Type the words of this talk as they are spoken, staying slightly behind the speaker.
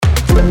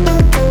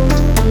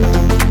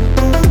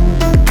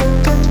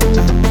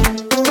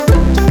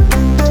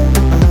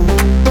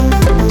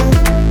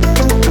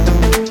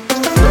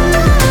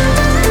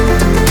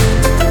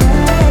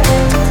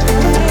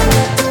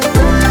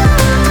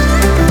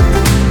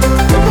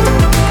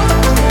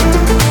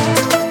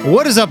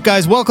What is up,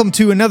 guys? Welcome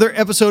to another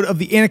episode of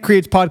the Anna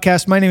Creates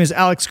podcast. My name is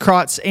Alex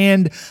Krotz,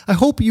 and I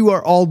hope you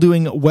are all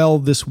doing well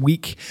this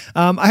week.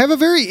 I have a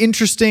very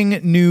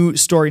interesting new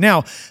story.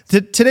 Now,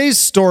 today's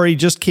story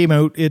just came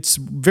out. It's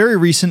very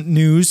recent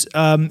news,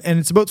 and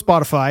it's about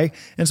Spotify, and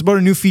it's about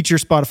a new feature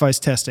Spotify's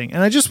testing.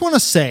 And I just want to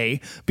say,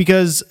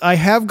 because I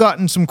have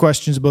gotten some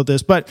questions about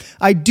this, but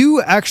I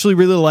do actually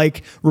really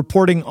like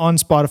reporting on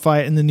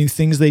Spotify and the new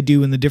things they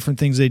do and the different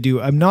things they do.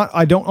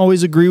 I don't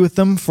always agree with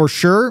them for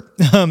sure.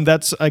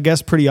 That's, I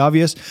guess, pretty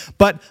obvious,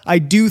 but I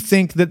do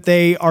think that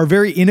they are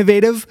very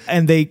innovative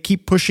and they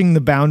keep pushing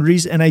the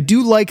boundaries, and I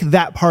do like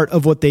that part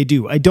of what they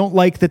do. I don't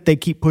like that they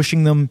keep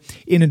pushing them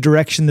in a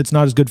direction that's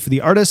not as good for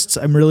the artists.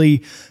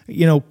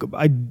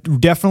 I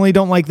definitely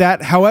don't like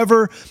that.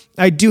 However,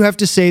 I do have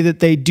to say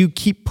that they do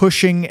keep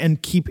pushing and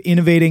keep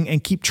innovating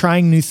and keep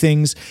trying new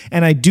things,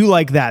 and I do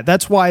like that.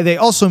 That's why they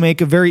also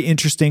make a very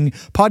interesting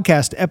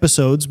podcast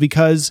episodes,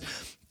 because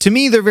to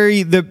me, they're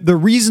the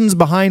reasons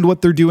behind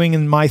what they're doing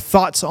and my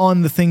thoughts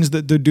on the things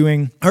that they're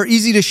doing are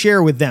easy to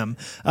share with them.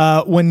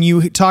 When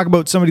you talk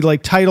about somebody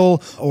like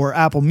Tidal or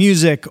Apple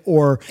Music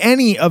or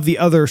any of the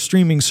other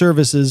streaming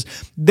services,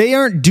 they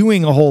aren't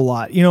doing a whole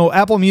lot. You know,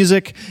 Apple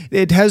Music,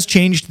 it has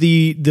changed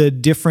the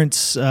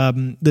different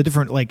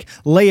like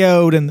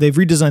layout, and they've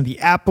redesigned the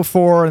app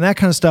before and that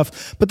kind of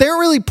stuff, but they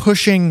aren't really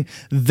pushing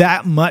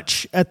that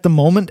much at the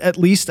moment. At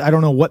least I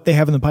don't know what they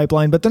have in the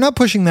pipeline, but they're not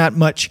pushing that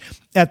much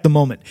at the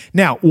moment.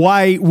 Now,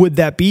 why would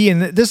that be?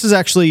 And this is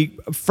actually,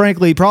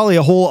 frankly, probably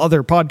a whole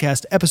other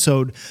podcast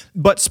episode,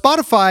 but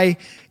Spotify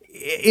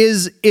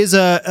is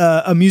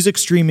a music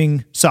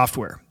streaming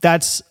software.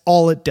 That's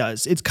all it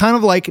does. It's kind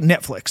of like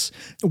Netflix,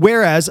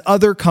 whereas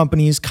other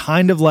companies,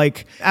 kind of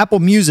like Apple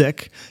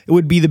Music, it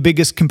would be the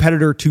biggest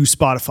competitor to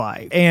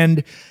Spotify.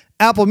 And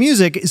Apple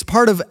Music is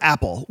part of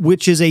Apple,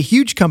 which is a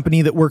huge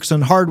company that works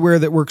on hardware,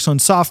 that works on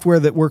software,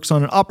 that works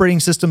on operating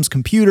systems,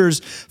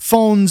 computers,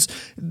 phones.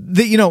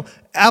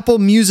 Apple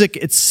Music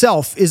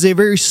itself is a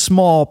very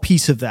small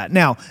piece of that.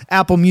 Now,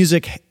 Apple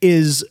Music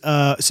is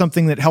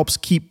something that helps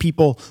keep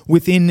people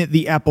within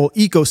the Apple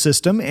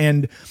ecosystem,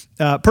 and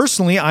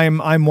personally,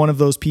 I'm one of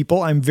those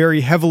people. I'm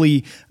very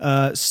heavily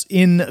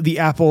in the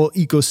Apple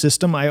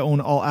ecosystem. I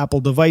own all Apple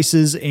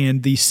devices,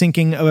 and the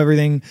syncing of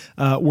everything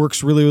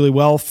works really, really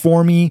well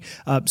for me.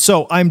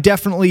 So I'm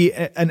definitely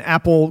an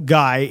Apple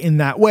guy in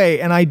that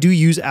way, and I do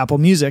use Apple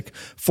Music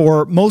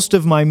for most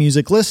of my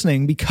music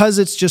listening because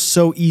it's just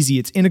so easy.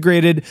 It's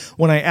integrated.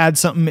 When I add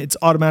something, it's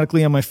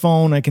automatically on my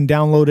phone. I can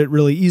download it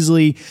really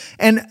easily.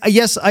 And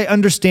yes, I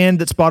understand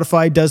that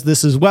Spotify does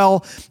this as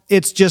well.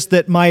 It's just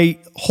that my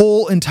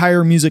whole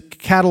entire music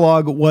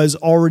catalog was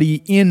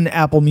already in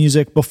Apple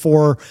Music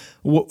before,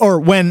 or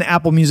when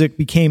Apple Music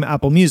became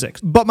Apple Music.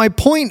 But my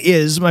point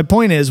is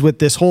with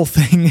this whole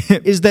thing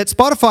is that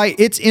Spotify,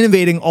 it's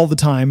innovating all the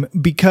time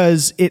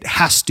because it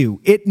has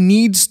to. It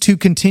needs to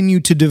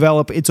continue to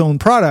develop its own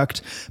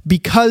product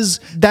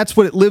because that's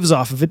what it lives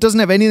off of. It doesn't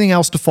have anything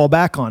else to fall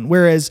back on.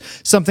 Whereas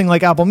something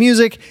like Apple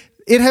Music,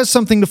 it has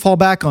something to fall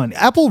back on.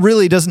 Apple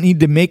really doesn't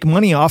need to make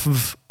money off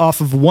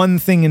of one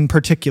thing in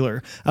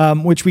particular,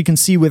 which we can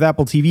see with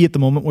Apple TV at the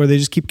moment, where they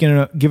just keep giving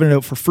it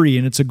out for free.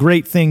 And it's a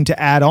great thing to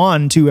add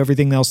on to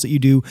everything else that you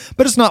do,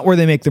 but it's not where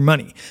they make their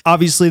money.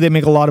 Obviously, they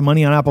make a lot of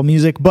money on Apple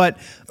Music,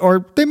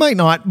 or they might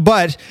not,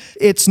 but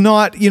it's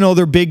not,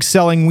 their big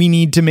selling, we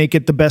need to make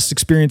it the best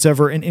experience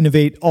ever and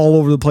innovate all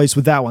over the place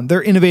with that one.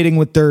 They're innovating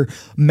with their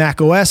Mac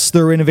OS,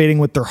 they're innovating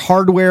with their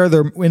hardware,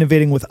 they're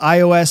innovating with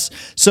iOS.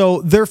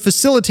 So they're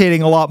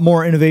facilitating a lot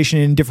more innovation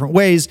in different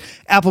ways.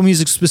 Apple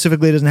Music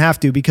specifically doesn't have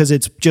to, because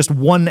it's just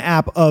one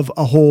app of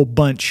a whole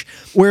bunch.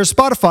 Whereas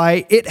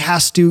Spotify, it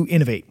has to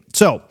innovate.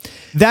 So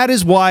that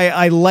is why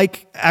I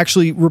like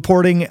actually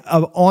reporting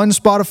on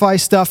Spotify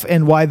stuff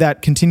and why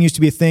that continues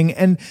to be a thing.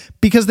 And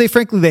because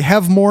they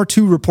have more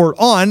to report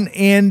on,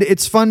 and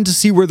it's fun to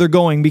see where they're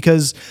going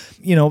because,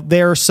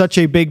 they're such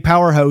a big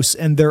powerhouse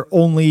and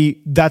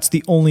that's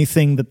the only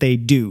thing that they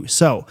do.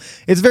 So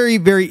it's very,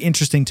 very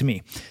interesting to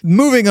me.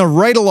 Moving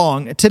right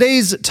along,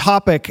 today's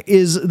topic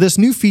is this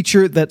new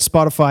feature that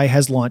Spotify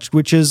has launched,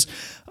 which is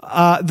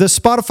the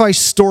Spotify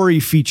Story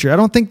feature. I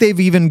don't think they've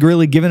even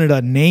really given it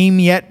a name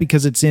yet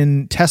because it's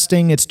in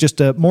testing. It's just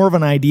more of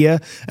an idea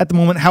at the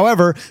moment.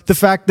 However, the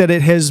fact that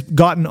it has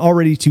gotten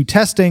already to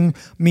testing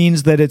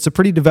means that it's a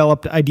pretty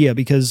developed idea,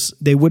 because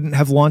they wouldn't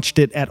have launched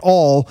it at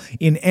all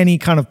in any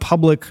kind of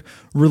public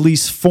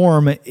release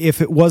form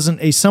if it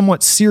wasn't a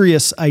somewhat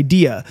serious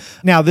idea.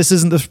 Now, this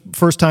isn't the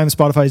first time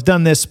Spotify has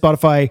done this.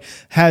 Spotify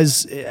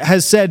has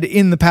said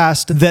in the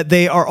past that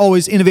they are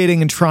always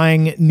innovating and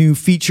trying new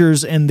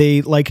features, and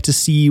they like to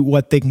see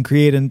what they can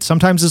create. And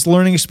sometimes it's a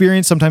learning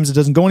experience, sometimes it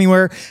doesn't go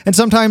anywhere, and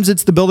sometimes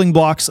it's the building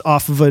blocks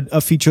off of a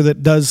feature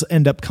that does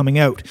end up coming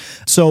out.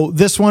 So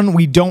this one,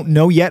 we don't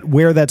know yet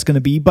where that's going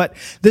to be, but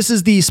this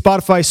is the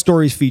Spotify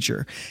Stories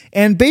feature.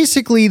 And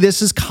basically,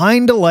 this is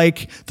kind of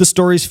like the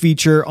Stories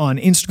feature on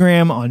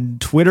Instagram, on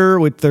Twitter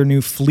with their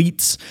new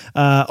fleets,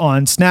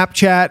 on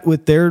Snapchat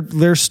with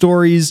their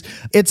stories.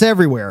 It's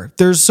everywhere.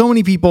 There's so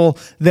many people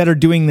that are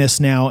doing this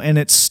now, and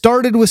it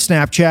started with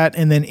Snapchat,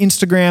 and then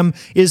Instagram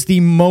is the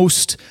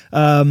most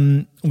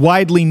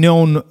widely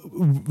known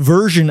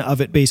version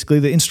of it, basically,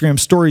 the Instagram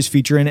Stories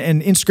feature.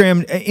 And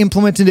Instagram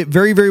implemented it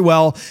very, very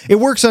well. It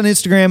works on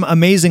Instagram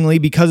amazingly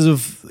because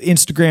of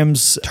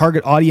Instagram's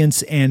target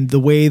audience and the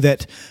way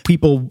that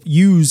people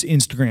use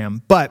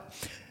Instagram. But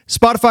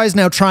Spotify is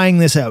now trying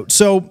this out.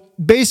 So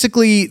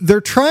basically,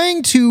 they're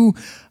trying to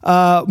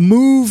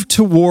move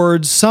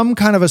towards some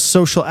kind of a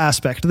social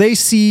aspect. They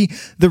see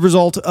the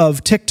result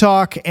of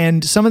TikTok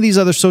and some of these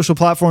other social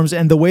platforms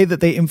and the way that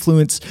they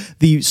influence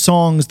the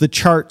songs, the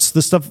charts,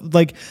 the stuff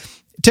like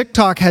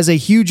TikTok has a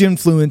huge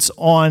influence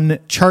on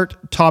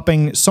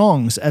chart-topping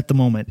songs at the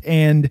moment.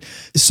 And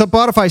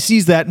Spotify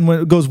sees that and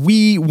when it goes,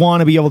 we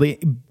want to be able to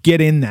get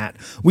in that.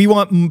 We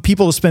want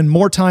people to spend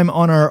more time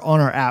on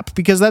our app,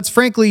 because that's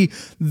frankly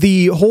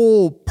the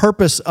whole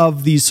purpose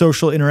of these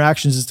social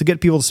interactions, is to get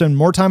people to spend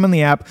more time on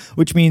the app,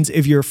 which means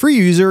if you're a free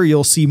user,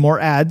 you'll see more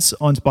ads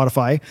on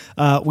Spotify,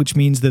 which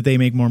means that they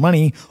make more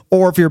money.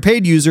 Or if you're a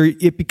paid user,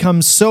 it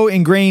becomes so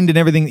ingrained in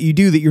everything that you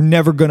do that you're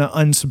never going to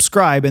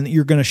unsubscribe, and that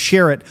you're going to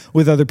share it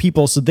with other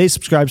people so they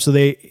subscribe, so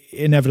they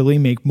inevitably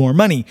make more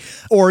money.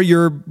 Or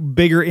you're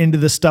bigger into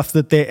the stuff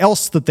everything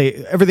else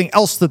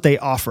that they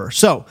offer.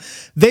 So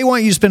they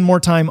want you to spend more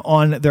time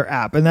on their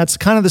app. And that's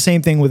kind of the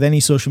same thing with any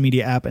social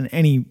media app and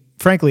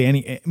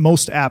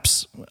most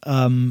apps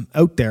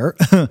out there.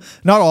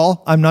 Not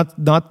all,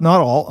 not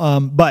all,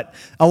 but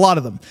a lot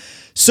of them.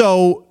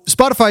 So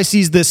Spotify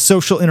sees this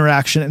social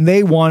interaction and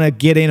they want to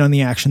get in on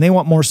the action. They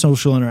want more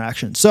social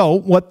interaction. So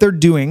what they're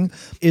doing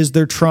is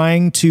they're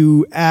trying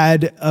to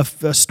add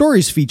a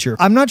stories feature.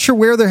 I'm not sure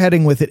where they're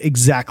heading with it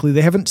exactly.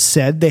 They haven't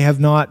said.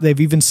 They've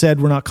even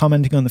said we're not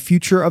commenting on the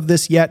future of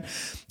this yet.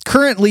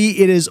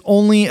 Currently, it is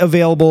only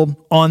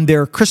available on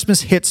their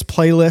Christmas Hits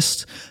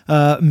playlist,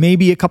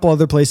 maybe a couple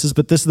other places,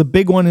 but the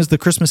big one is the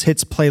Christmas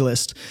Hits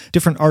playlist.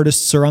 Different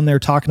artists are on there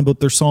talking about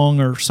their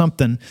song or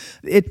something.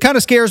 It kind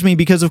of scares me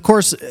because, of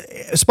course,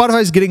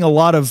 Spotify is getting a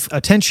lot of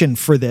attention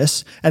for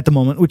this at the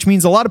moment, which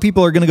means a lot of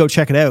people are going to go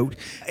check it out,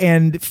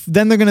 and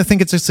then they're going to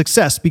think it's a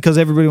success because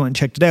everybody went and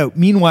checked it out.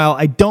 Meanwhile,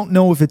 I don't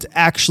know if it's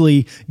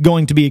actually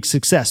going to be a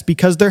success,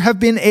 because there have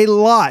been a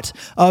lot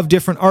of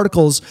different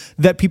articles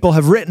that people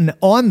have written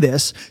on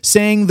this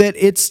saying that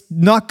it's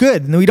not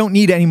good and we don't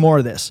need any more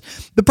of this.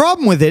 The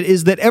problem with it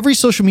is that every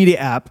social media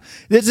app,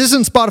 this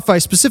isn't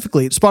Spotify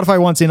specifically, Spotify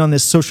wants in on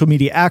this social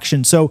media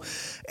action. So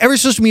every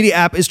social media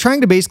app is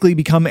trying to basically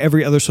become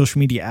every other social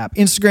media app.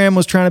 Instagram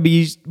was trying to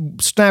be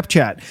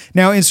Snapchat.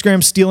 Now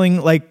Instagram's stealing,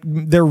 like,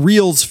 their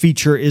Reels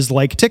feature is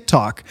like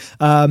TikTok.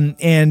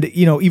 And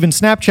even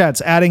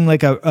Snapchat's adding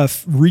like a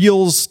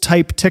Reels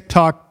type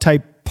TikTok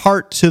type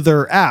part to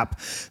their app.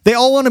 They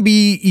all want to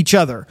be each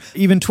other.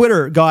 Even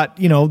Twitter got,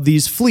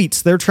 these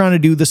fleets. They're trying to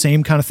do the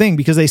same kind of thing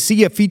because they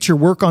see a feature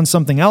work on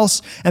something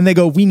else and they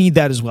go, we need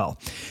that as well.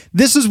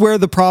 This is where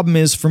the problem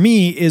is for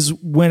me, is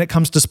when it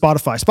comes to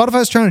Spotify.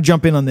 Spotify is trying to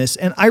jump in on this,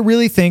 and I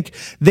really think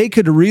they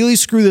could really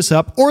screw this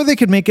up, or they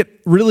could make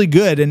it really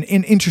good and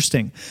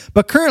interesting.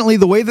 But currently,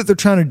 the way that they're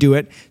trying to do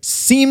it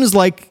seems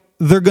like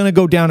they're going to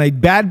go down a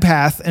bad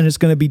path, and it's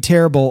going to be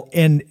terrible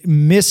and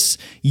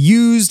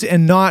misused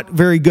and not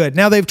very good.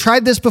 Now, they've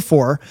tried this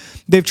before.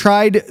 They've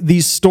tried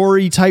these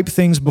story type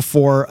things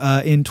before.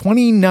 In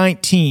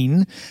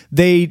 2019,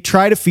 they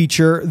tried a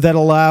feature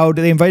that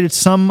they invited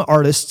some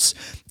artists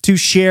to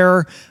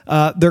share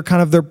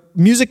their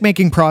music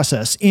making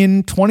process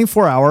in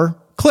 24-hour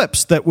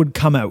clips that would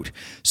come out.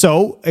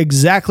 So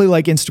exactly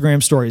like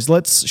Instagram stories.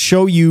 Let's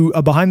show you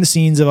a behind the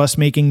scenes of us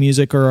making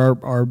music,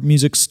 or our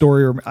music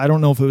story, or I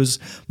don't know if it was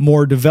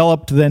more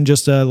developed than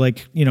just a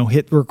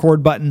hit the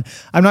record button.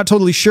 I'm not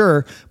totally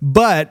sure,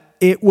 but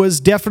it was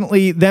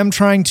definitely them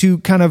trying to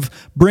kind of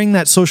bring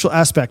that social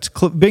aspect,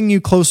 bring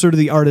you closer to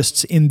the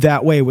artists in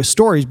that way with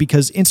stories,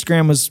 because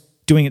Instagram was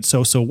doing it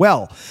so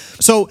well.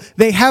 So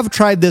they have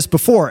tried this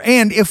before.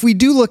 And if we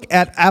do look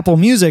at Apple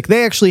Music,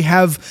 they actually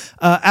have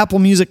Apple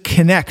Music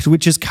Connect,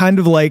 which is kind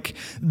of like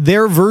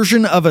their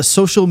version of a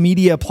social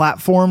media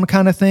platform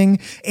kind of thing.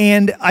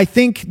 And I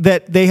think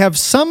that they have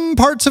some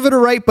parts of it are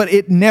right, but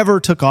it never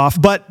took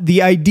off. But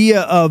the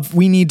idea of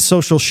we need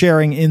social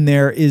sharing in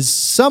there is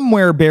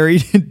somewhere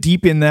buried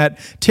deep in that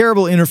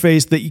terrible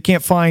interface that you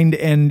can't find,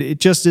 and it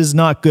just is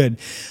not good.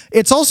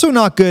 It's also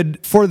not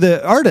good for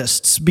the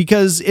artists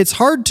because it's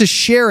hard to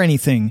share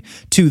anything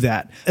to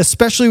that,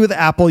 especially with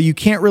Apple. You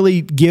can't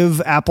really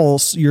give Apple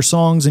your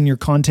songs and your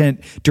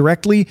content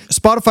directly.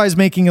 Spotify is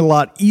making it a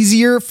lot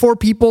easier for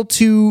people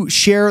to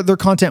share their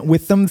content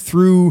with them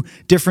through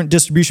different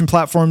distribution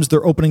platforms.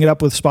 They're opening it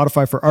up with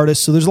Spotify for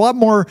Artists. So there's a lot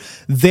more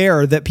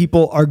there that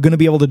people are going to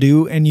be able to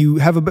do, and you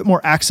have a bit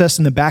more access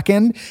in the back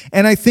end.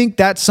 And I think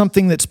that's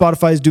something that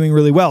Spotify is doing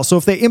really well. So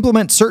if they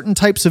implement certain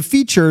types of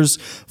features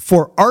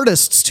for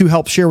artists to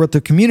help share with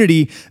the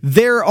community,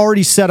 they're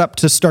already set up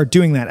to start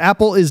doing that.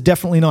 Apple is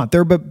definitely not.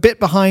 They're a bit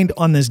behind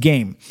on this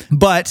game,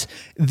 but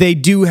they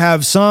do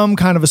have some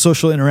kind of a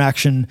social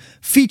interaction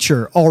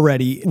feature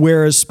already,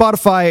 whereas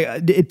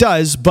Spotify, it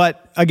does,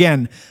 but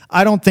again,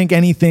 I don't think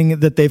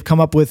anything that they've come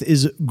up with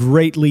is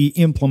greatly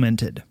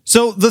implemented.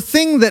 So the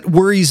thing that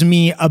worries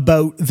me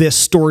about this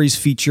stories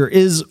feature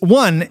is,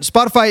 one,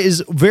 Spotify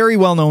is very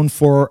well known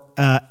for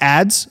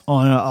ads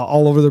on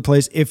all over the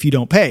place if you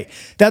don't pay.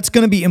 That's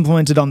going to be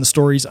implemented on the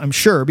stories, I'm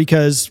sure,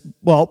 because,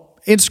 well,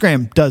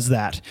 Instagram does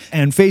that,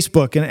 and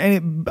Facebook,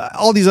 and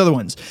all these other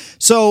ones.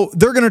 So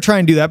they're going to try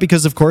and do that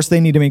because, of course, they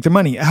need to make their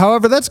money.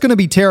 However, that's going to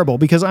be terrible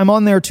because I'm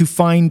on there to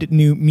find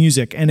new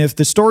music. And if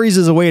the stories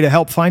is a way to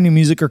help find new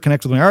music or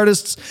connect with my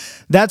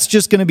artists, that's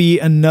just going to be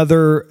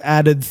another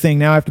added thing.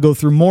 Now I have to go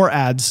through more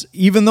ads.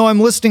 Even though I'm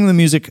listening to the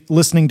music,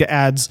 listening to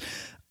ads,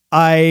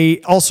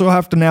 I also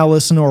have to now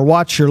listen or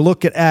watch or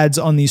look at ads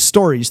on these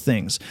stories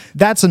things.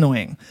 That's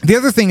annoying. The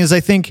other thing is, I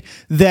think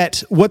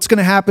that what's going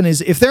to happen is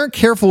if they're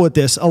careful with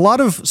this, a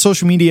lot of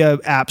social media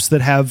apps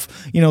that have,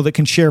 that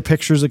can share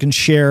pictures, that can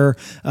share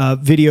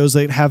videos,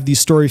 that have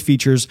these story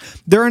features,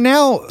 there are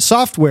now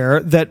software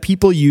that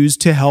people use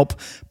to help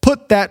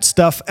put that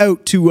stuff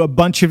out to a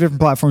bunch of different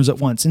platforms at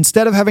once.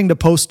 Instead of having to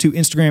post to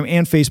Instagram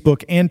and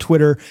Facebook and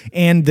Twitter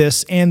and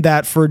this and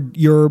that for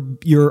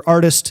your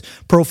artist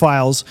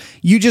profiles,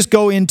 you just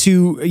go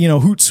into,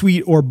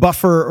 Hootsuite or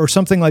Buffer or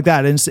something like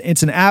that. And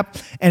it's an app,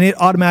 and it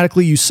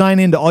automatically, you sign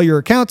into all your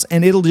accounts,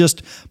 and it'll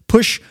just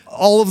push.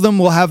 All of them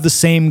will have the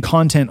same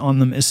content on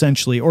them,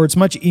 essentially, or it's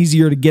much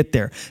easier to get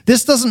there.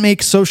 This doesn't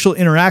make social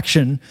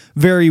interaction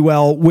very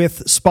well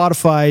with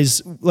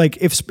Spotify's, like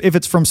if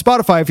it's from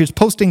Spotify, if it's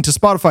posting to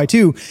Spotify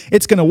too,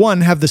 it's going to,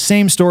 one, have the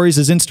same stories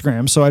as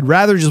Instagram. So I'd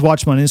rather just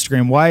watch them on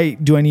Instagram. Why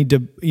do I need to,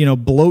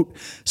 bloat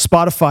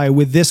Spotify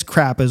with this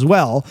crap as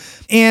well?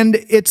 And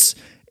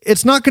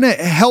it's not going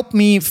to help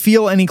me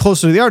feel any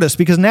closer to the artist,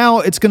 because now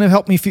it's going to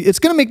help me it's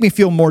going to make me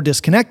feel more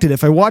disconnected.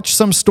 If I watch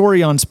some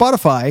story on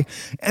Spotify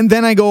and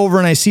then I go over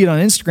and I see it on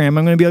Instagram,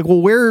 I'm going to be like,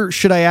 well, where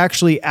should I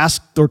actually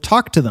ask or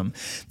talk to them?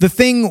 The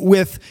thing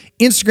with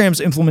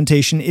Instagram's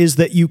implementation is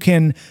that you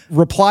can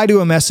reply to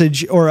a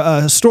message or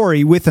a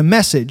story with a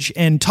message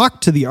and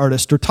talk to the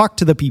artist or talk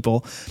to the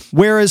people,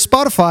 whereas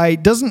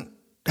Spotify doesn't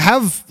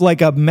have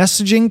like a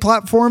messaging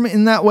platform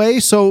in that way.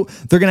 So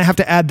they're going to have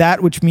to add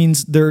that, which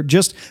means they're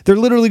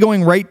literally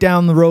going right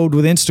down the road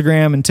with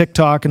Instagram and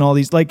TikTok and all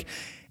these, like,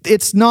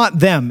 it's not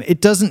them.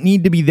 It doesn't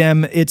need to be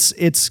them. It's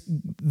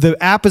the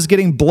app is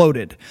getting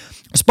bloated.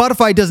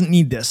 Spotify doesn't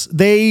need this.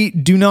 They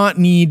do not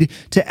need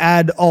to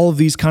add all of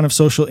these kind of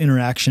social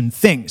interaction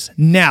things.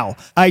 Now,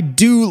 I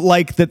do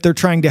like that they're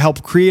trying to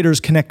help creators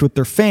connect with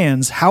their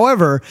fans.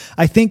 However,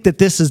 I think that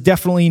this is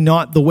definitely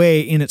not the way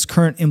in its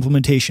current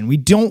implementation. We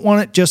don't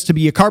want it just to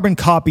be a carbon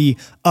copy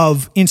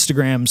of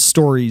Instagram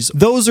stories.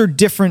 Those are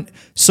different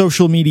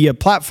social media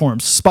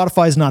platforms.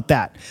 Spotify's not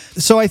that.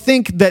 So I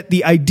think that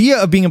the idea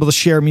of being able to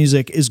share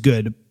music is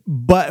good,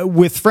 but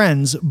with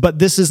friends, but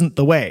this isn't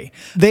the way.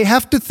 They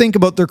have to think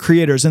about their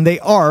creators, and they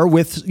are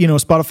with,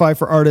 Spotify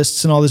for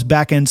artists and all this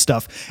back end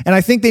stuff. And I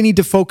think they need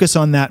to focus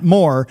on that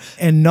more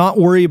and not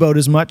worry about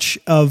as much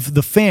of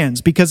the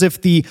fans, because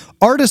if the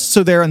artists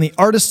are there and the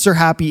artists are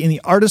happy and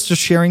the artists are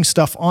sharing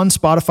stuff on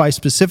Spotify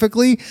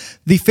specifically,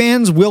 the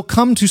fans will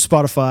come to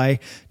Spotify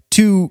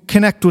to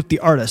connect with the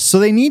artists. So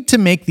they need to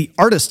make the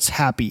artists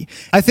happy.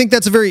 I think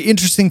that's a very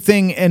interesting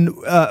thing and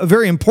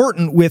very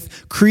important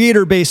with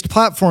creator-based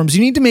platforms.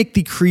 You need to make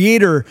the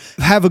creator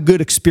have a good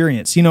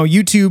experience.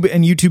 YouTube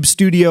and YouTube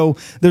Studio,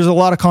 there's a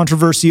lot of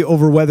controversy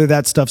over whether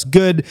that stuff's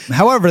good.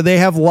 However, they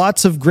have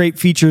lots of great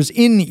features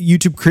in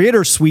YouTube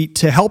Creator Suite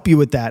to help you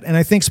with that. And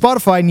I think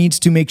Spotify needs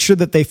to make sure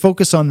that they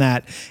focus on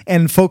that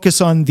and focus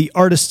on the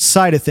artist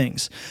side of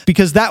things,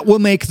 because that will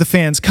make the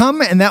fans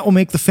come, and that will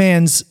make the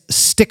fans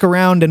stick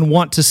around and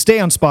want to stay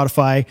on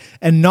Spotify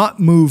and not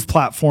move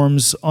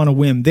platforms on a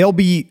whim. They'll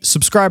be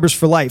subscribers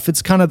for life.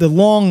 It's kind of the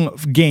long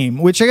game,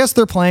 which I guess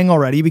they're playing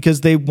already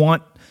because they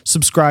want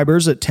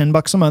subscribers at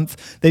 $10 a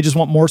month. They just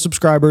want more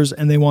subscribers,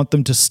 and they want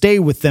them to stay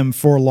with them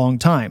for a long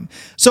time.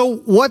 So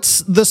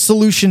what's the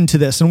solution to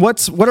this? And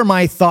what are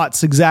my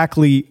thoughts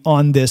exactly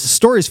on this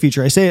stories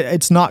feature? I say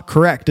it's not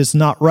correct. It's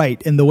not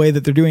right. And the way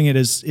that they're doing it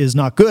is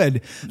not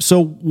good.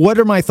 So what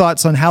are my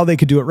thoughts on how they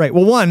could do it right?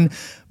 Well, one,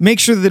 make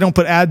sure that they don't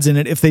put ads in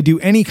it if they do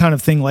any kind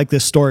of thing like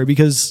this story,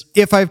 because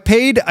if I've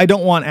paid, I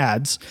don't want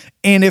ads.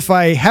 And if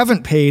I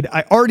haven't paid,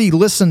 I already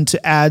listened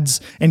to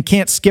ads and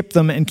can't skip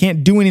them and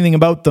can't do anything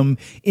about them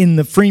in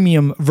the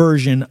freemium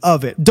version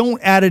of it.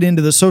 Don't add it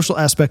into the social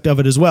aspect of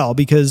it as well,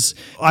 because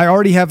I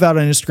already have that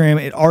on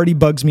Instagram. It already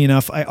bugs me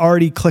enough. I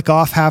already click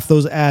off half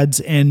those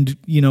ads and,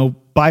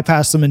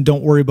 bypass them and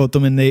don't worry about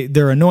them, and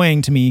they're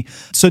annoying to me.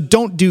 So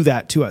don't do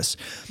that to us.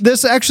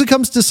 This actually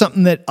comes to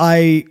something that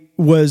I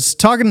was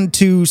talking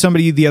to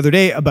somebody the other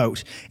day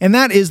about, and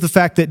that is the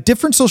fact that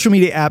different social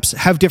media apps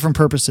have different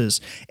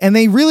purposes, and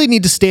they really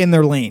need to stay in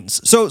their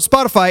lanes. So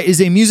Spotify is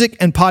a music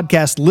and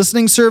podcast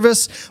listening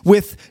service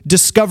with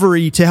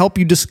discovery to help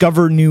you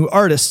discover new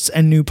artists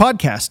and new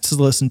podcasts to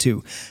listen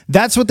to.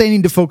 That's what they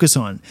need to focus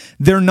on.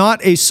 They're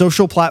not a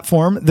social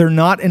platform. They're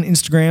not an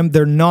Instagram.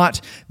 They're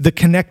not the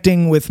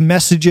connecting with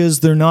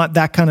messages. They're not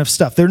that kind of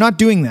stuff. They're not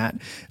doing that.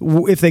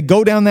 If they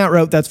go down that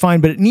route, that's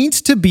fine, but it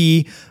needs to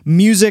be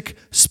music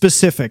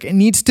specific. It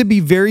needs to be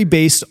very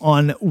based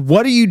on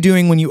what are you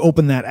doing when you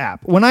open that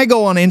app. When I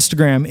go on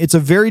Instagram, it's a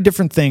very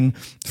different thing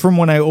from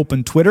when I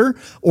open Twitter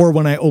or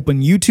when I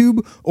open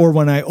YouTube or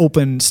when I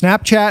open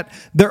Snapchat.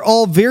 They're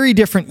all very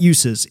different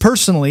uses.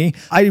 Personally,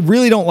 I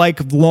really don't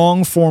like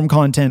long form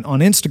content on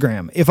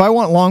Instagram. If I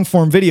want long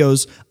form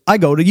videos, I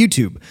go to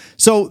YouTube.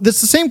 So that's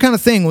the same kind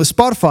of thing with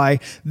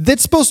Spotify.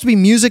 That's supposed to be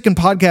music and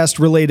podcast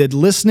related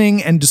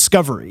listening and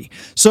discovery.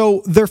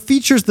 So there are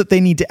features that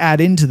they need to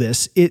add into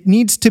this. It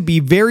needs to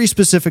be very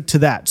specific to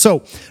that.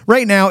 So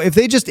right now, if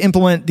they just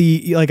implement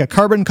like a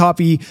carbon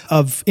copy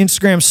of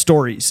Instagram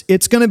stories,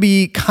 it's going to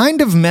be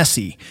kind of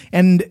messy,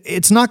 and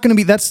it's not going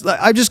to be,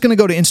 I'm just going to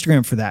go to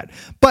Instagram for that.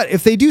 But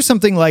if they do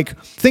something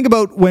like, think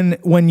about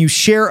when you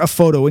share a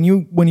photo, when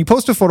you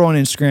post a photo on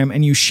Instagram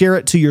and you share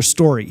it to your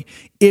story,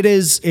 it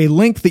is a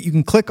link that you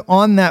can click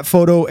on that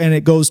photo and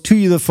it goes to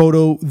you, the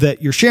photo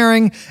that you're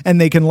sharing, and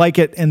they can like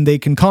it and they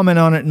can comment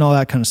on it and all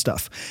that kind of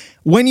stuff.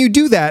 When you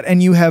do that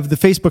and you have the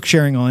Facebook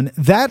sharing on,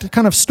 that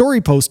kind of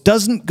story post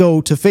doesn't go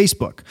to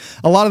Facebook.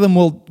 A lot of them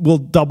will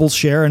double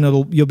share, and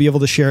you'll be able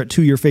to share it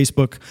to your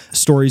Facebook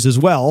stories as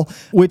well,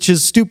 which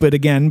is stupid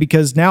again,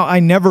 because now I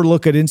never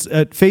look at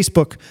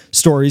Facebook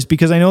stories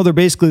because I know they're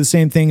basically the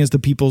same thing as the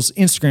people's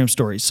Instagram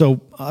stories.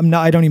 So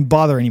I don't even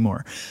bother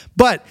anymore.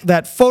 But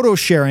that photo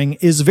sharing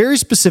is very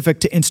specific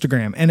to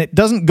Instagram and it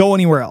doesn't go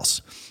anywhere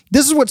else.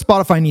 This is what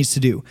Spotify needs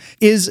to do,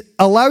 is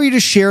allow you to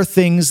share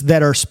things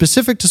that are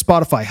specific to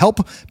Spotify,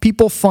 help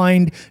people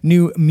find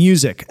new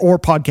music or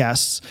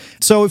podcasts.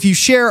 So if you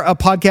share a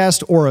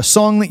podcast or a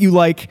song that you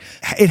like,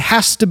 it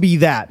has to be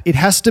that. It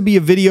has to be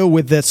a video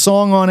with that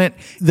song on it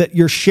that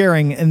you're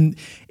sharing, and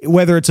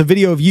whether it's a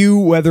video of you,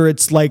 whether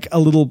it's like a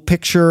little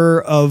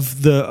picture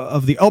of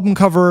the album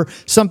cover,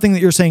 something that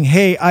you're saying,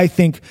 hey, I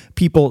think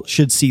people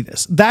should see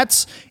this.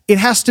 It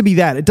has to be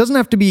that. It doesn't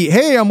have to be,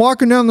 hey, I'm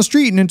walking down the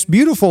street and it's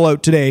beautiful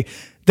out today.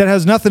 That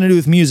has nothing to do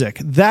with music.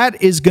 That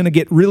is going to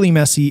get really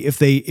messy if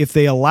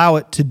they allow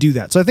it to do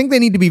that. So I think they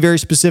need to be very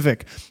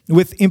specific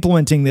with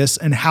implementing this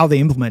and how they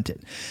implement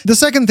it. The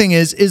second thing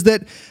is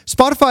that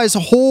Spotify's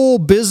whole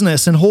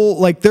business and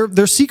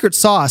their secret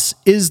sauce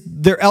is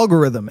their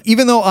algorithm.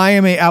 Even though I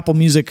am a Apple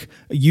Music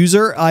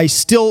user, I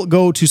still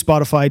go to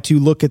Spotify to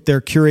look at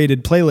their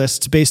curated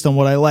playlists based on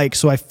what I like.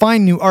 So I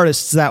find new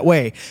artists that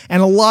way.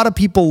 And a lot of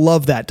people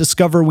love that.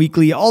 Discover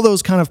Weekly, all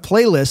those kind of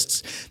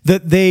playlists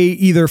that they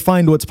either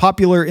find what's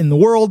popular in the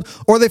world,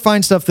 or they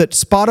find stuff that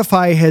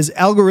Spotify has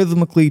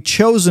algorithmically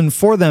chosen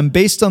for them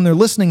based on their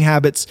listening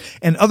habits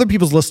and other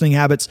people's listening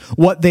habits,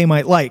 what they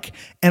might like.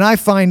 And I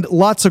find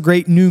lots of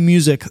great new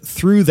music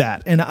through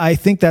that. And I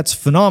think that's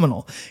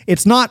phenomenal.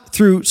 It's not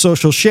through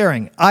social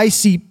sharing. I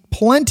see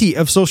plenty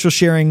of social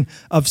sharing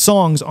of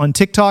songs on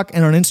TikTok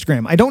and on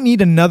Instagram. I don't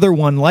need another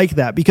one like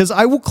that because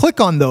I will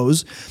click on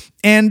those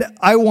and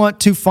I want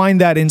to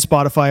find that in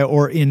Spotify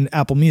or in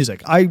Apple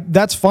Music.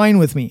 That's fine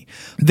with me.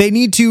 They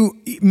need to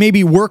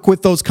maybe work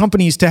with those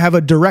companies to have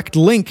a direct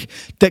link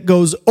that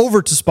goes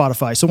over to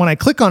Spotify. So when I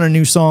click on a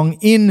new song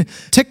in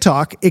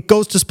TikTok, it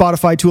goes to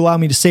Spotify to allow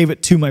me to save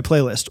it to my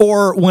playlist.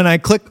 Or when I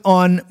click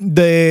on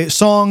the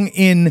song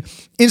in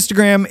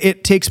Instagram,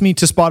 it takes me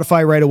to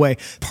Spotify right away.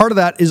 Part of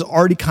that is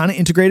already kind of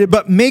integrated,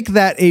 but make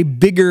that a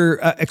bigger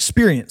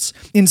experience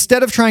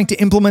instead of trying to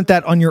implement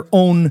that on your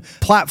own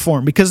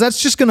platform, because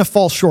that's just going to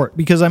fall short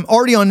because I'm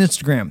already on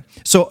Instagram.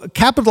 So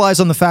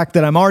capitalize on the fact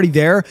that I'm already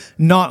there,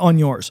 not on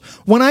yours.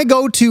 When I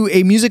go to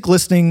a music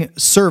listening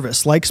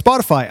service like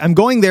Spotify, I'm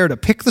going there to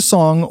pick the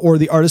song or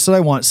the artist that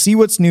I want, see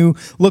what's new,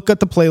 look at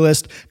the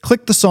playlist,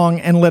 click the song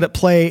and let it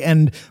play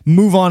and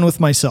move on with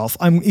myself.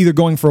 I'm either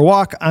going for a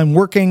walk, I'm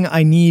working,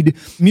 I need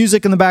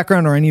music in the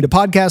background, or I need a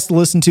podcast to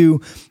listen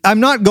to. I'm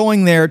not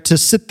going there to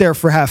sit there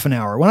for half an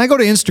hour. When I go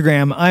to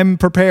Instagram, I'm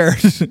prepared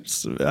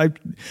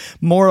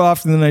more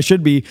often than I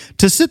should be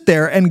to sit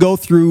there and go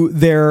through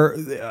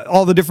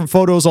all the different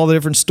photos, all the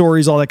different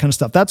stories, all that kind of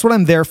stuff. That's what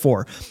I'm there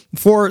for.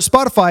 For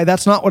Spotify,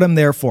 that's not what I'm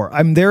there for.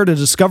 I'm there to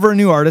discover a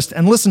new artist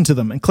and listen to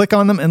them and click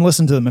on them and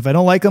listen to them. If I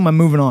don't like them, I'm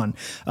moving on.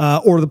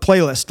 Or the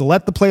playlist, to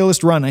let the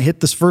playlist run. I hit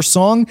this first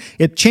song.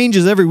 It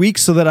changes every week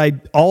so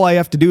that all I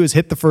have to do is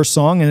hit the first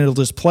song and it'll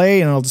just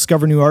play and I'll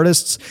discover new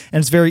artists.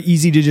 And it's very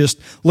easy to just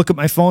look at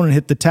my phone and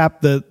hit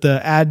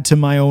the add to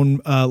my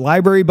own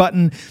library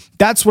button.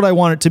 That's what I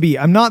want it to be.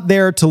 I'm not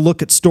there to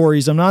look at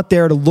stories. I'm not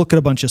there to look at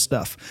a bunch of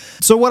stuff.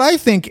 So what I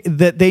think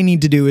that they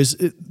need to do is,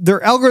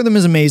 their algorithm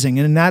is amazing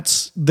and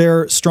that's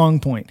their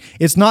strong point.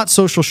 It's not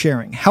social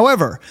sharing.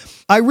 However,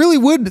 I really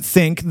would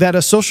think that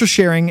a social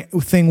sharing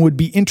thing would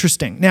be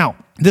interesting. Now,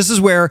 This is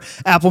where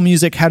Apple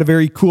Music had a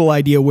very cool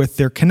idea with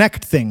their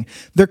Connect thing.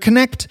 Their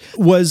Connect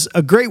was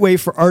a great way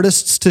for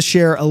artists to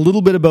share a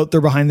little bit about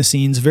their behind the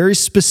scenes, very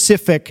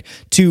specific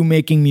to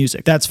making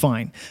music. That's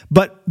fine.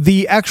 But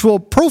the actual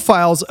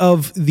profiles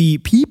of the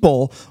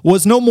people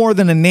was no more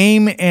than a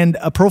name and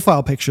a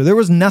profile picture. There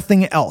was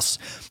nothing else.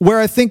 Where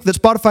I think that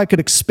Spotify could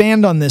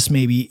expand on this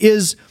maybe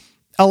is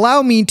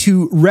allow me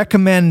to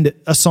recommend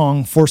a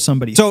song for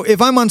somebody. So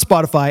if I'm on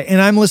Spotify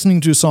and I'm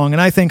listening to a song and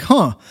I think,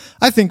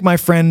 I think my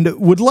friend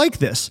would like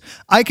this,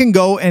 I can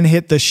go and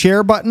hit the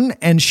share button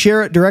and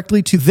share it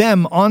directly to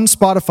them on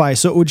Spotify.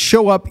 So it would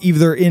show up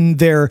either in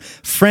their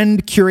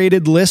friend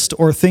curated list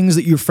or things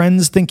that your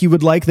friends think you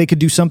would like. They could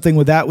do something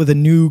with that with a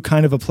new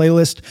kind of a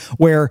playlist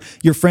where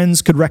your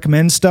friends could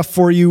recommend stuff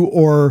for you.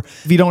 Or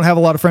if you don't have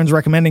a lot of friends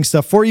recommending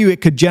stuff for you,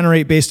 it could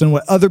generate based on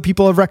what other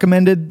people have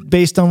recommended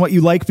based on what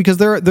you like, because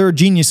there are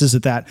geniuses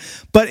at that.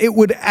 But it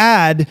would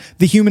add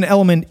the human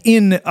element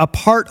in a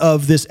part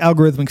of this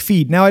algorithmic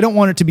feed. Now, I don't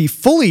want it to be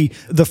fully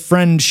the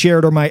friend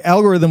shared, or my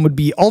algorithm would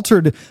be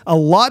altered a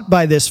lot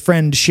by this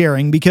friend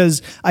sharing,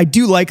 because I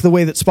do like the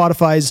way that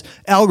Spotify's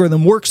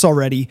algorithm works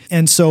already.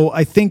 And so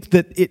I think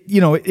that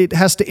it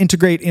has to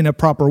integrate in a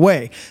proper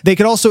way. They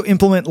could also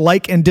implement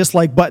like and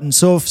dislike buttons.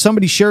 So if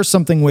somebody shares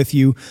something with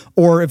you,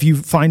 or if you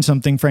find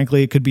something,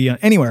 frankly, it could be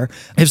anywhere.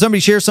 If somebody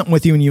shares something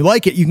with you and you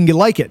like it, you can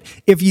like it.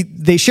 If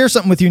they share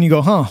something with you and you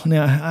go,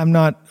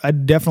 I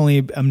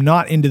definitely am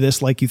not into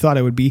this like you thought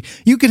I would be,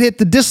 you could hit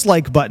the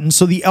dislike button,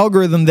 so the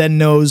algorithm then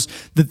knows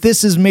that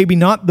this is maybe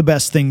not the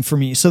best thing for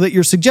me, so that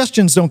your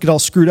suggestions don't get all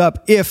screwed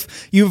up.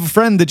 If you have a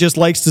friend that just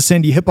likes to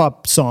send you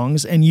hip-hop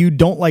songs and you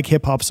don't like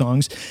hip-hop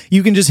songs,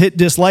 you can just hit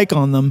dislike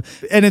on them.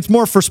 And it's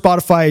more for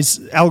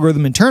Spotify's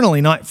algorithm internally,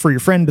 not for your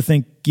friend to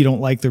think you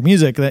don't like their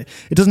music. That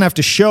it doesn't have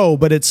to show,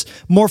 but it's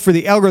more for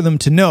the algorithm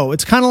to know.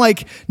 It's kind of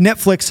like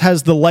Netflix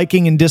has the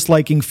liking and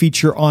disliking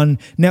feature on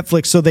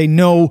Netflix, so they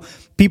know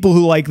people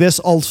who like this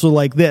also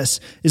like this.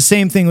 Is the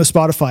same thing with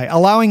Spotify,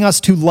 allowing us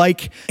to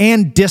like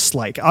and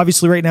dislike.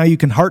 Obviously, right now you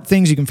can heart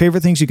things, you can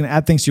favorite things, you can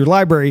add things to your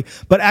library,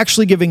 but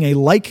actually giving a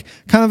like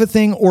kind of a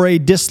thing or a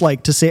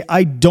dislike to say,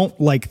 I don't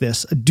like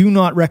this. Do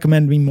not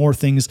recommend me more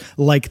things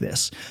like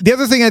this. The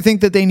other thing I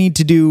think that they need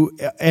to do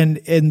and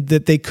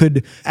that they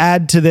could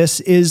add to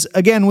this is,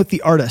 again, with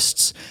the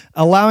artists,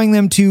 allowing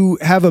them to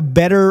have a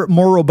better,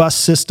 more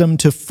robust system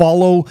to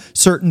follow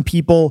certain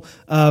people,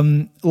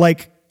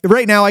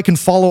 right now, I can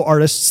follow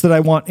artists that I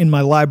want in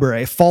my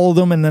library. I follow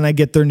them and then I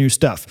get their new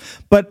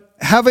stuff. But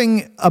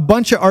having a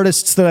bunch of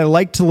artists that I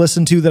like to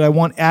listen to that I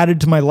want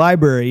added to my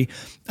library,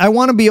 I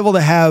want to be able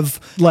to have,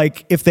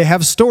 if they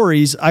have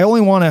stories, I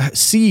only want to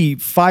see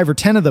 5 or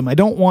 10 of them. I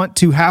don't want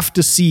to have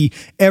to see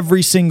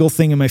every single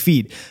thing in my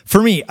feed.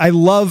 For me, I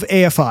love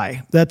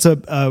AFI. That's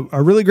a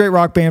really great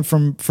rock band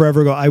from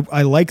forever ago.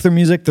 I like their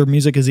music. Their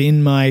music is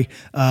in my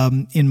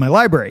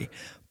library.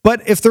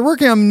 But if they're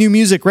working on new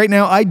music right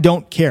now, I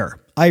don't care.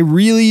 I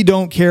really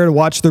don't care to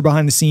watch their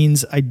behind the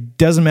scenes. It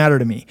doesn't matter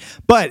to me.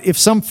 But if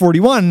Sum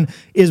 41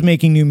 is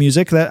making new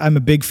music, that I'm a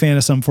big fan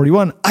of Sum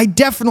 41, I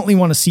definitely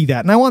want to see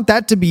that. And I want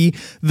that to be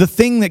the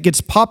thing that gets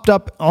popped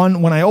up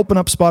on when I open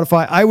up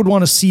Spotify. I would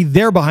want to see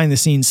their behind the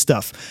scenes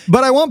stuff.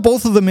 But I want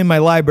both of them in my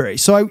library.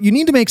 So you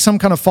need to make some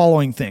kind of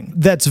following thing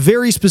that's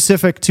very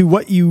specific to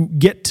what you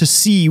get to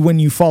see when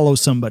you follow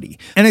somebody.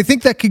 And I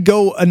think that could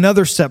go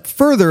another step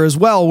further as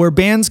well, where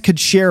bands could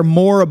share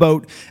more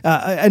about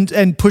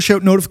and push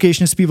out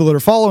notifications to people that are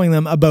following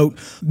them about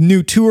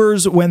new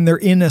tours when they're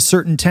in a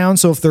certain town.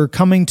 So if they're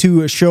coming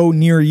to a show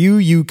near you,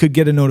 you could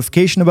get a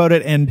notification about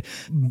it and,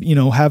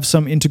 have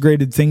some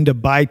integrated thing to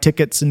buy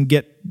tickets and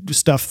get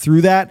stuff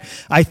through that.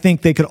 I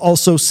think they could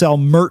also sell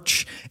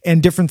merch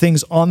and different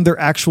things on their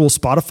actual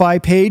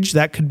Spotify page.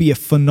 That could be a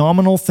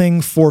phenomenal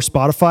thing for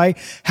Spotify,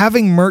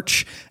 having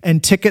merch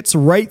and tickets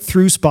right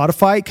through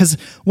Spotify. Because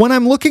when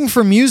I'm looking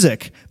for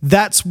music,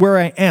 that's where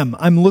I am.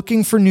 I'm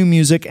looking for new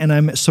music and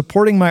I'm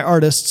supporting my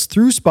artists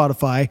through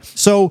Spotify.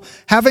 So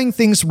having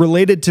things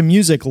related to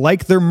music,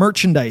 like their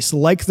merchandise,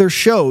 like their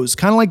shows,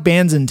 kind of like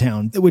Bands in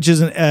Town, which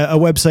is a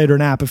website or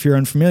an app if you're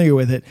unfamiliar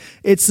with it.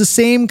 It's the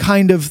same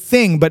kind of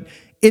thing, but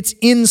it's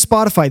in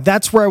Spotify.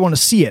 That's where I want to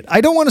see it.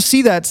 I don't want to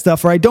see that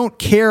stuff, or I don't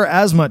care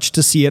as much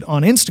to see it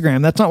on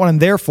Instagram. That's not what I'm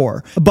there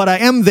for. But I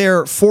am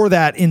there for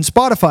that in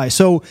Spotify.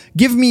 So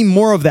give me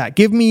more of that.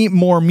 Give me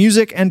more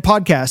music and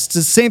podcasts. It's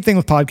the same thing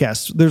with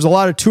podcasts. There's a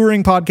lot of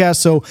touring podcasts,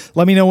 so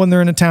let me know when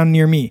they're in a town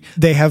near me.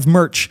 They have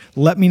merch.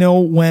 Let me know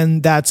when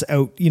that's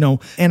out,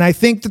 And I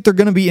think that they're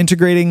going to be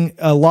integrating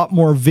a lot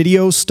more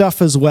video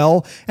stuff as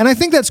well. And I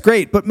think that's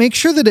great, but make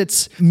sure that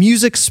it's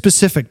music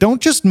specific.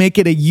 Don't just make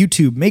it a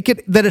YouTube. Make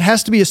it that it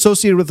has to to be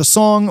associated with a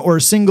song or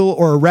a single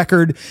or a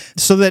record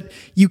so that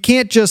you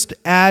can't just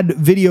add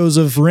videos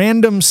of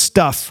random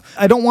stuff.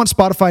 I don't want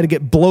Spotify to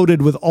get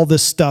bloated with all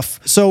this stuff.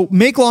 So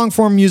make long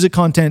form music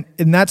content,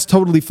 and that's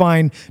totally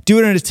fine. Do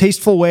it in a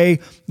tasteful way.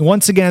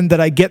 Once again,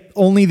 that I get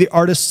only the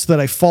artists that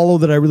I follow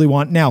that I really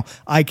want. Now,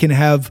 I can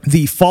have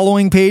the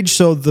following page,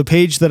 so the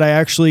page that I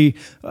actually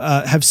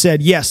have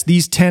said, yes,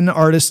 these 10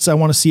 artists, I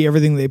want to see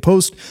everything they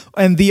post,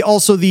 and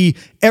also the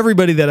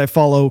everybody that I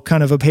follow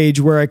kind of a page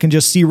where I can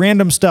just see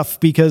random stuff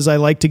because I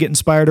like to get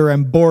inspired or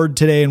I'm bored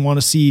today and want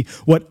to see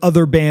what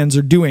other bands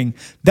are doing.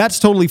 That's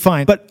totally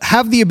fine, but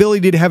have the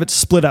ability to have it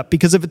split up,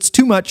 because if it's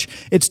too much,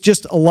 it's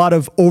just a lot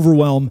of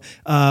overwhelm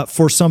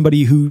for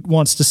somebody who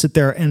wants to sit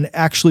there and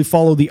actually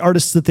follow the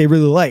artists that they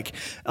really like.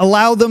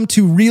 Allow them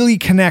to really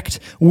connect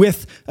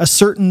with a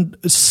certain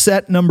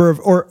set number of,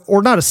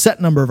 or not a set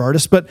number of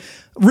artists, but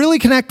really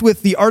connect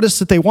with the artists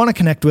that they want to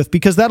connect with,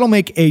 because that'll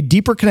make a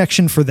deeper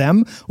connection for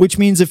them, which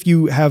means if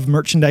you have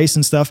merchandise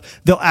and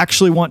stuff, they'll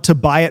actually want to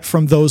buy it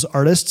from those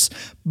artists.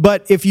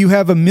 But if you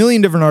have a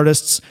million different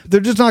artists,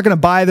 they're just not going to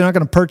buy, they're not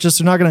going to purchase,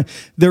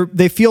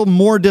 they feel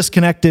more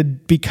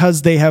disconnected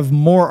because they have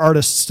more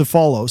artists to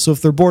follow. So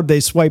if they're bored, they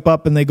swipe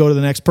up and they go to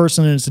the next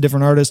person and it's a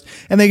different artist,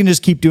 and they can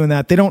just keep doing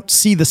that. They don't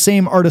see the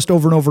same artist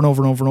over and over and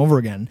over and over and over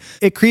again.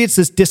 It creates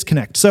this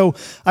disconnect. So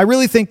I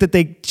really think that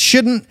they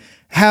shouldn't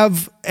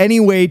have any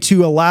way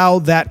to allow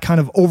that kind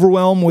of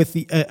overwhelm with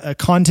the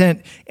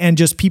content and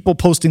just people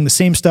posting the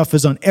same stuff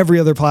as on every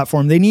other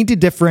platform. They need to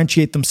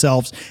differentiate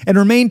themselves and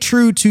remain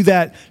true to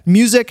that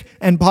music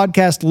and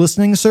podcast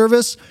listening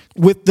service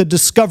with the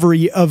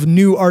discovery of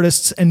new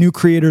artists and new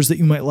creators that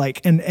you might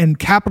like, and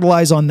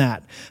capitalize on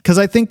that. Because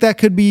I think that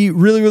could be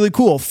really, really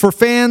cool for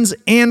fans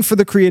and for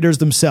the creators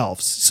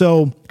themselves.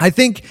 So I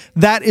think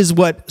that is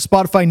what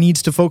Spotify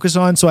needs to focus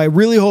on. So I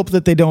really hope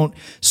that they don't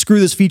screw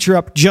this feature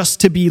up just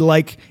to be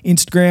like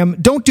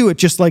Instagram. Don't do it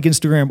just like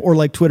Instagram or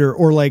like Twitter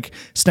or like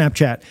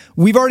Snapchat.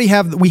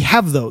 We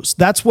have those.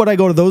 That's what I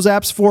go to those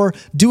apps for.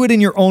 Do it in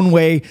your own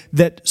way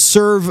that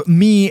serve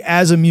me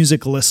as a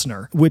music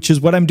listener, which is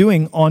what I'm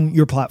doing on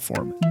your platform.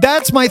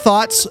 That's my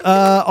thoughts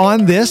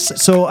on this.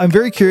 So I'm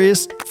very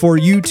curious for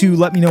you to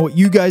let me know what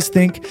you guys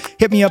think.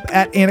 Hit me up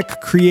at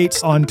Anik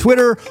Creates on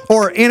Twitter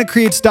or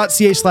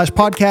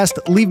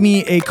anikcreates.ca/podcast. Leave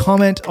me a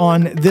comment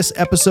on this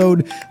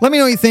episode. Let me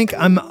know what you think.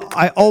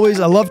 I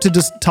love to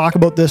just talk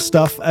about this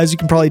stuff. As you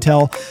can probably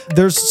tell,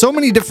 there's so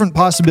many different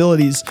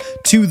possibilities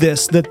to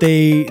this that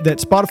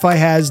Spotify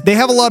has. They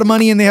have a lot of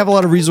money and they have a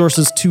lot of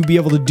resources to be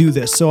able to do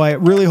this. So I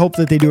really hope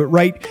that they do it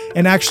right.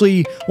 And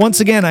actually, once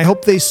again, I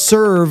hope they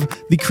serve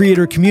the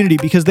creator community,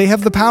 because they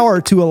have the power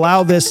to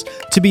allow this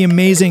to be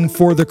amazing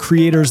for the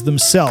creators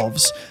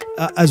themselves,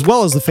 as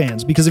well as the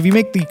fans. Because if you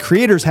make the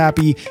creators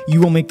happy,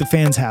 you will make the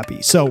fans happy.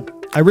 So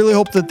I really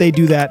hope that they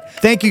do that.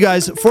 Thank you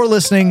guys for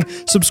listening.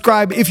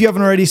 Subscribe if you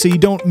haven't already so you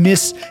don't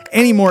miss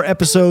any more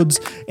episodes.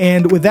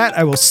 And with that,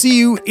 I will see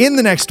you in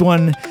the next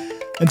one.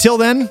 Until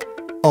then,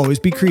 always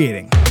be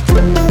creating.